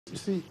You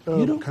see,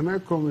 You can I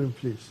come in,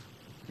 please?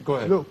 Go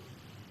ahead. Look,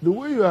 the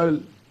way you are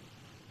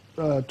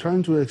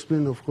trying to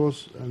explain, of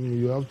course, I mean,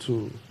 you have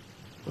to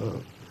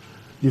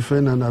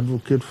defend and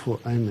advocate for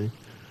INEC.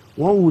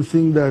 One would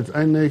think that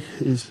INEC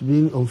is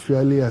being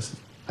unfairly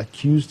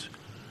accused,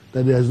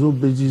 that there is no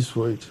basis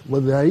for it.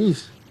 But there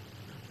is.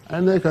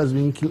 INEC has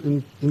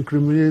been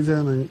incriminated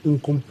and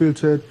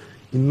inculpated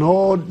in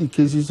all the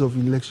cases of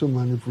election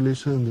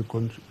manipulation in the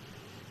country.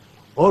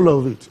 All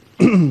of it.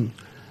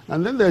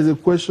 And then there's a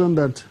question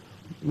that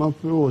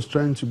Mapo was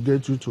trying to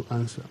get you to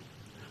answer.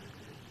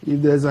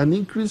 If there's an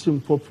increase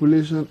in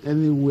population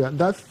anywhere,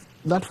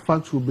 that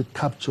fact will be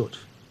captured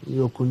in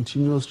your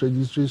continuous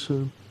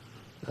registration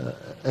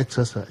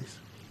exercise.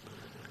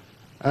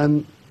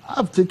 And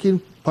I've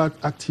taken part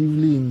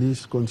actively in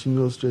this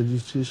continuous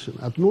registration.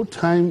 At no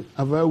time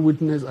have I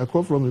witnessed, I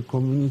come from a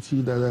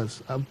community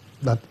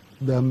that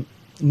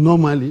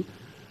normally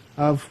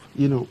have,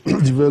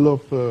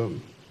 developed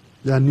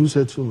their new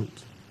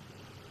settlements.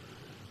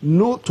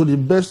 No, to the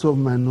best of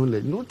my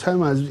knowledge,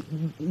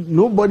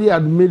 nobody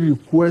had made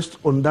request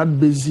on that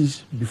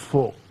basis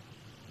before.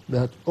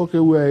 That, okay,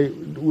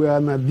 we are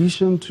an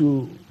addition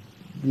to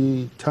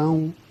the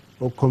town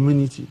or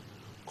community.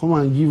 Come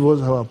and give us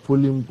our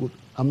polling booth.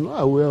 I'm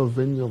not aware of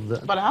any of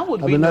that. But how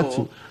would we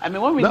know? I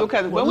mean, when we look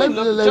at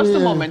just a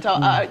moment.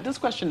 This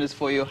question is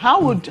for you.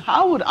 How would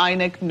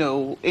INEC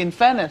know, in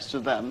fairness to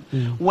them,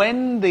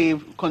 when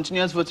the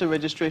continuous voter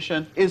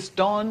registration is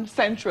done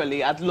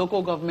centrally at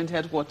local government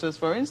headquarters,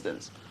 for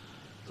instance?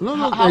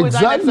 How is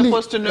INEC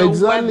supposed to know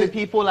where the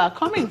people are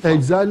coming from?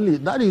 Exactly.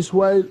 That is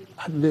why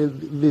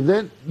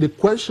the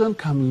question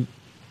can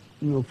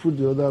be, put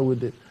the other way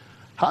there.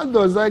 How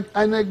does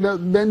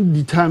INEC then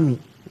determine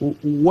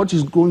what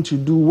is going to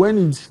do when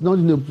it's not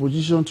in a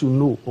position to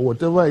know, or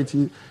whatever it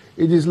is?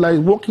 It is like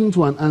walking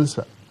to an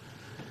answer.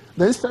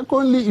 Then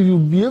secondly, if you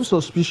behave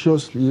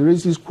suspiciously, you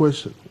raise this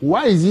question: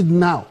 why is it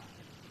now?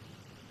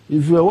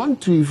 If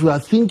you are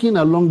thinking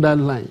along that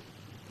line,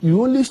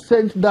 you only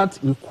sent that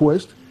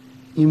request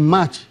in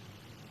March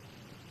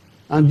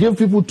and gave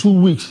people 2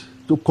 weeks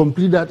to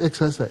complete that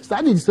exercise.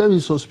 That itself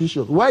is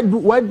suspicious. Why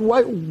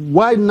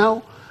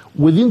now,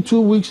 within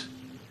 2 weeks,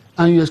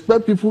 and you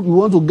expect people, you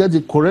want to get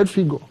the correct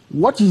figure?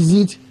 What is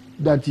it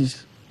that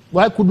is?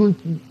 Why couldn't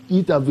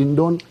it have been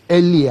done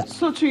earlier?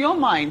 So to your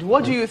mind,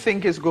 what do you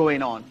think is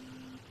going on?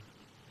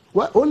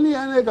 Well, only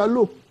INEC,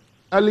 look,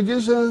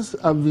 allegations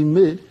have been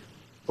made.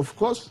 Of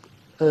course,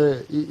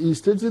 he's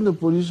stating the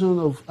position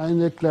of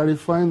INEC,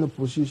 clarifying the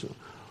position.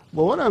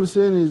 But what I'm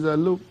saying is that,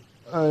 look,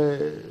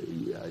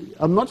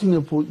 I'm not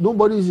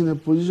nobody is in a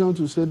position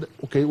to say, that,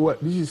 okay, well,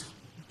 this is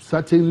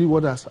certainly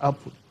what has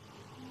happened.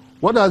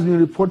 What has been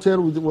reported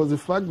was the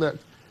fact that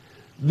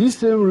this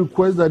same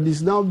request that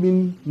is now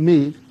being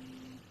made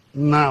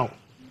now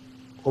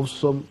of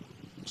some,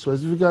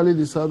 specifically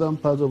the southern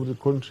part of the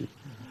country,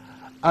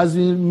 has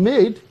been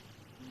made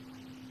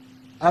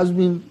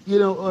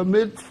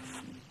made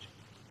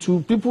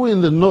to people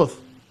in the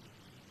north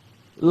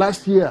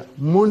last year,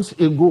 months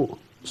ago.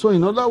 So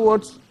in other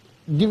words,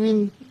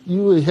 giving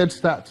you a head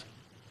start,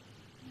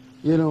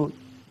 to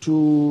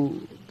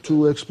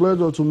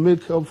exploit or to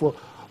make up for.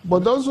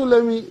 But also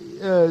let me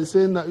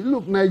say that,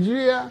 look,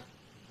 Nigeria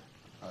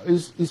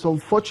is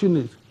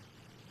unfortunate.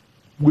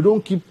 We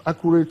don't keep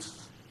accurate,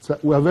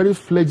 we are very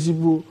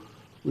flexible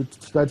with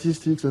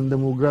statistics and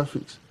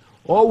demographics.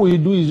 All we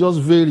do is just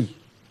vary.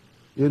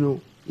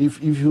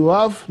 If you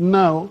have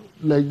now,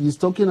 like he's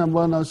talking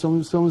about now,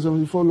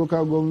 774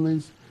 local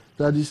governments,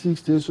 36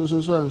 states, so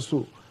and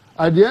so.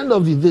 At the end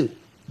of the day,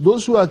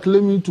 those who are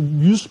claiming to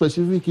use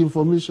specific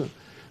information,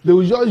 they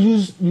will just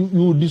use, you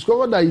will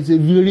discover that it's a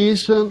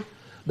variation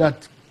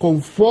that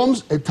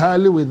conforms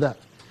entirely with that.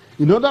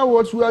 In other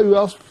words, where you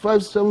have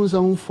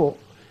 5774,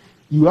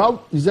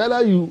 is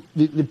either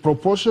the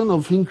proportion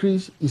of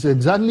increase is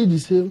exactly the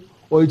same,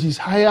 or it is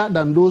higher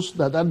than those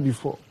that had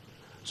before.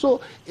 So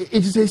it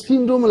is a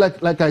syndrome,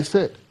 like I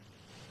said.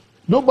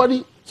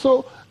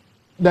 So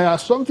there are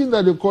something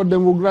that they call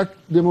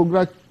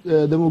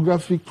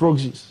demographic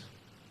proxies,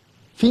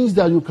 things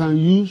that you can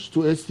use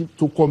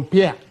to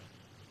compare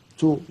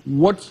to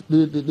what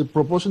the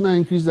proportional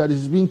increase that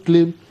is being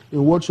claimed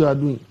in what you are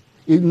doing.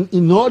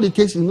 In all the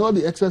cases, in all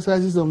the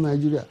exercises of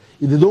Nigeria,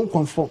 if they don't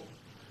conform.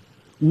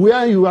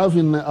 Where you have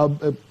in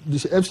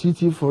this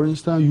FCT, for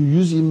instance, you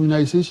use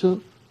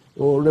immunization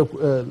or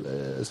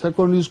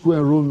secondary school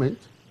enrollment,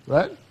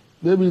 right?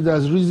 Maybe it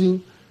has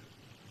risen,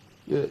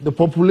 the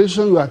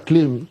population you are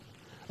claiming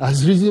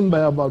has risen by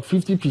about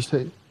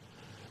 50%.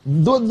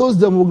 Those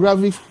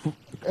demographic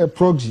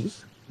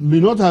proxies may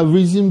not have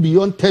risen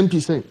beyond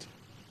 10%.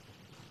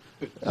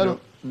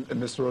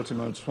 Mr.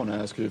 Rotimi, I just want to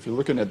ask you, if you're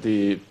looking at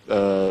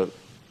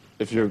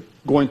if you're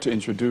going to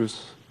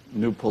introduce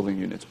new polling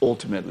units,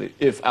 ultimately,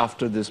 if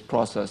after this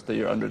process that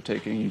you're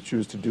undertaking, you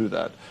choose to do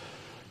that,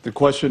 the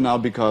question now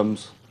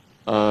becomes,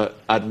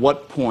 at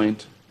what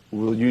point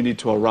will you need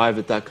to arrive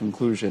at that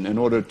conclusion in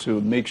order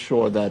to make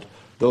sure that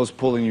those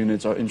polling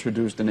units are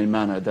introduced in a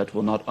manner that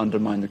will not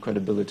undermine the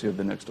credibility of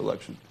the next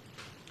election?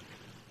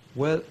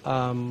 Well,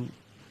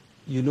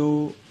 You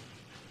know,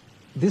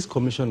 this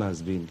commission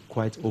has been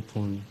quite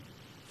open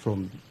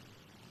from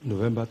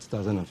November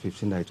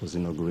 2015 that it was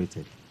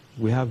inaugurated.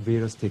 We have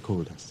various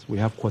stakeholders. We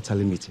have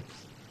quarterly meetings.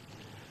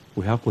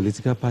 We have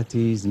political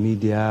parties,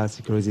 media,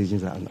 security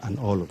agents, and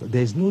all of that.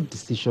 There is no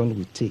decision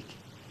we take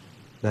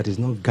that is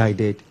not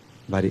guided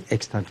by the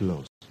extant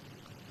laws.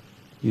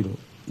 You know,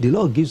 the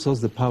law gives us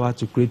the power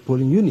to create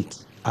polling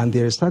units, and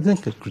there are certain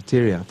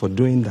criteria for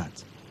doing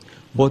that.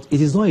 But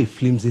it is not a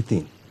flimsy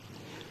thing.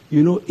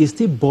 You know, it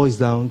still boils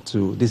down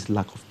to this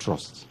lack of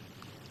trust.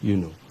 You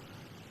know,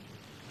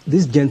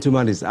 this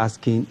gentleman is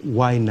asking,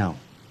 why now?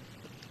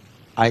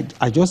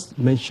 I just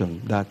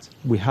mentioned that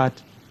we had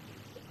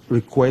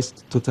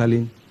requests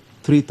totaling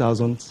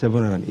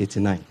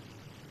 3,789.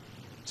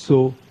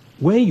 So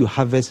when you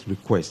harvest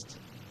requests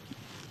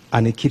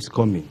and it keeps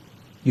coming,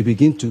 you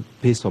begin to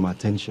pay some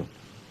attention.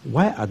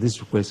 Why are these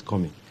requests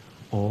coming?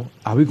 Or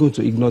are we going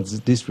to ignore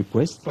this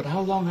request? But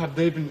how long have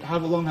they been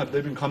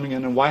coming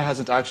in, and why has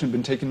it actually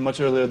been taken much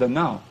earlier than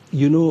now?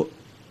 You know,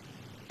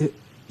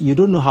 you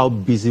don't know how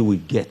busy we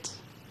get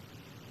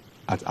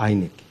at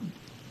INEC.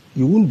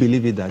 You wouldn't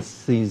believe it that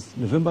since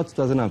November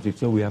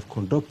 2015, we have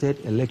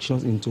conducted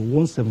elections into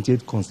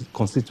 178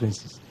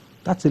 constituencies.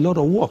 That's a lot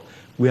of work.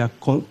 We are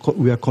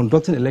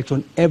conducting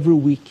elections every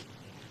week,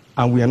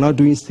 and we are now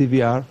doing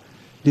CVR.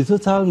 The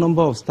total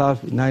number of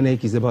staff in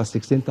INEC is about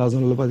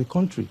 16,000 all over the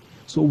country.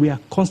 So we are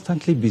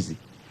constantly busy,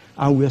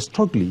 and we are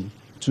struggling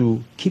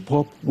to keep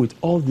up with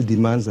all the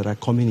demands that are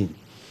coming in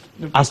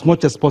as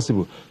much as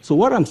possible. So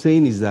what I'm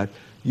saying is that,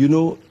 you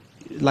know,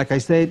 like I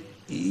said,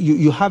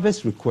 you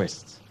harvest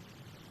requests.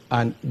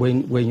 And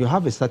when you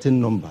have a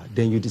certain number,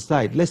 then you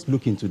decide, let's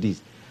look into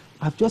this.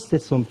 I've just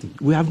said something.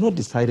 We have not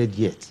decided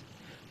yet.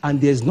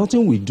 And there's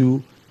nothing we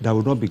do that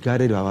will not be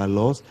guided by our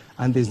laws,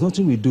 and there's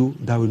nothing we do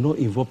that will not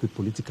involve the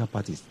political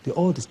parties,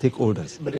 all the stakeholders. But